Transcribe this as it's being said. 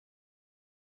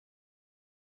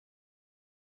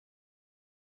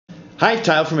Hi,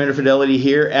 Tyler from Interfidelity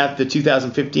here at the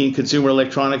 2015 Consumer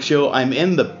Electronics Show. I'm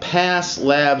in the Pass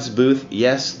Labs booth,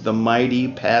 yes, the mighty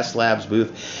Pass Labs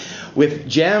booth, with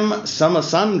Jem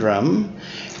Somasundram.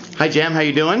 Hi, Jem, how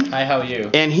you doing? Hi, how are you?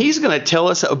 And he's going to tell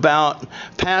us about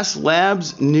Pass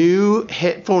Labs' new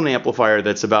headphone amplifier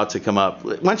that's about to come up.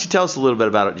 Why don't you tell us a little bit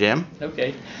about it, Jem?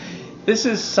 Okay. This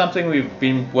is something we've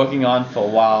been working on for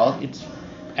a while. It's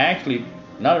actually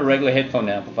not a regular headphone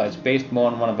amplifier. It's based more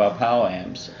on one of our power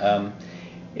amps.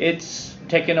 It's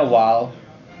taken a while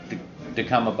to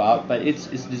come about, but it's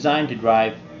designed to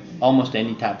drive almost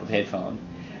any type of headphone.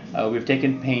 We've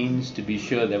taken pains to be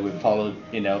sure that we've followed,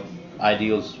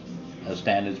 ideals,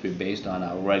 standards we've based on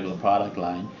our regular product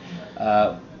line.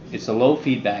 It's a low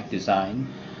feedback design.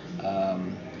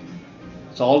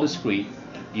 It's all discrete.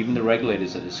 Even the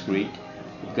regulators are discrete.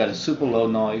 We've got a super low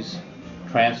noise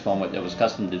transformer that was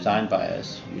custom designed by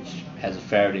us, which has a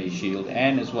Faraday shield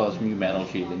and as well as mu metal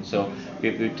shielding. So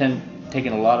we've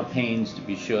taken a lot of pains to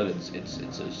be sure that it's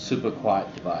a super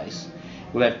quiet device.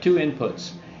 We'll have two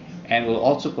inputs, and we'll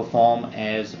also perform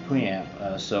as a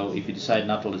preamp. So if you decide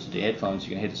not to listen to headphones,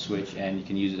 you can hit a switch and you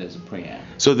can use it as a preamp.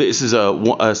 So this is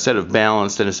a set of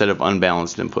balanced and a set of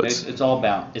unbalanced inputs. It's all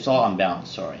balanced. It's all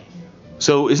unbalanced. Sorry.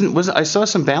 So I saw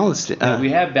some balanced.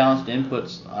 We have balanced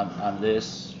inputs on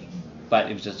this, but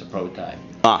it was just a prototype.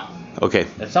 Okay.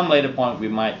 At some later point, we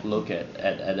might look at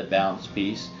a balanced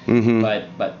piece, but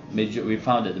we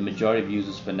found that the majority of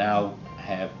users for now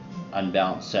have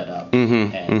unbalanced setup,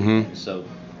 and so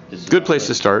this is good place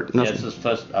to start. Yeah, this is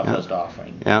our first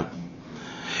offering. Yeah.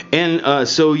 And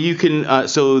so you can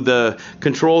so the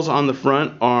controls on the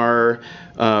front are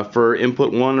for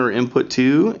input 1 or input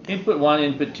 2. Input 1,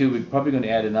 input 2. We're probably going to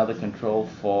add another control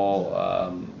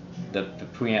for the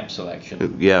preamp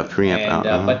selection. Yeah, preamp.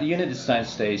 And, but the unit is designed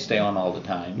to stay on all the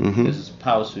time. There's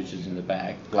power switches in the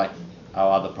back, like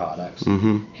our other products,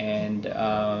 and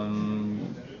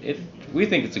we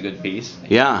think it's a good piece.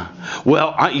 Yeah.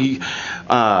 Well,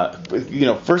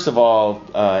 first of all,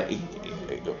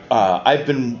 I've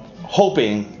been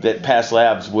hoping that Pass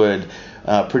Labs would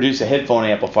produce a headphone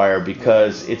amplifier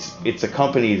because it's a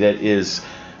company that is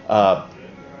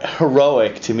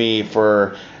heroic to me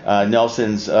for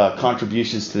Nelson's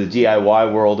contributions to the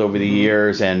DIY world over the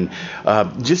years, and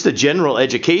just a general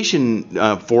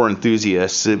education for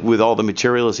enthusiasts with all the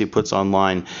materials he puts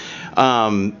online.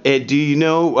 Do you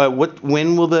know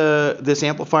when will this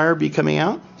amplifier be coming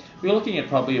out? We're looking at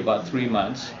probably about 3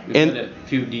 months. We've got a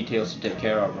few details to take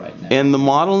care of right now. And the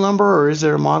model number, or is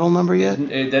there a model number yet?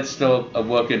 That's still a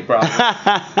work in progress.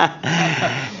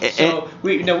 So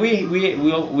we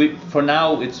for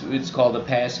now it's called the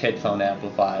Pass Headphone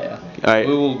Amplifier. All right.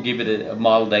 We will give it a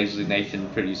model designation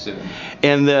pretty soon.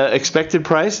 And the expected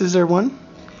price, is there one?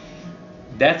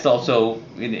 That's also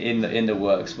in the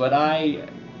works, but I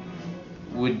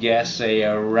would guess say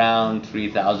around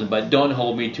 3,000, but don't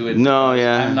hold me to it. No,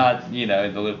 yeah. I'm not,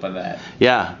 in the loop on that.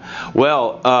 Yeah.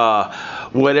 Well,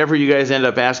 whatever you guys end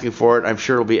up asking for it, I'm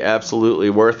sure it'll be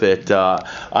absolutely worth it.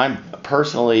 I'm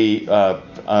personally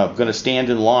going to stand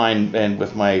in line and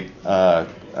with my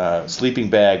sleeping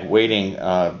bag waiting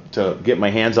to get my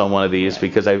hands on one of these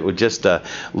because I would just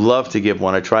love to give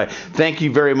one a try. Thank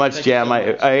you very much, Jam. I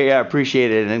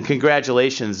appreciate it, and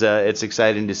congratulations. It's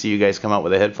exciting to see you guys come out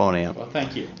with a headphone amp. Well,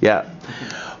 thank you. Yeah.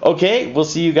 Okay, we'll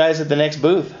see you guys at the next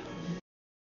booth.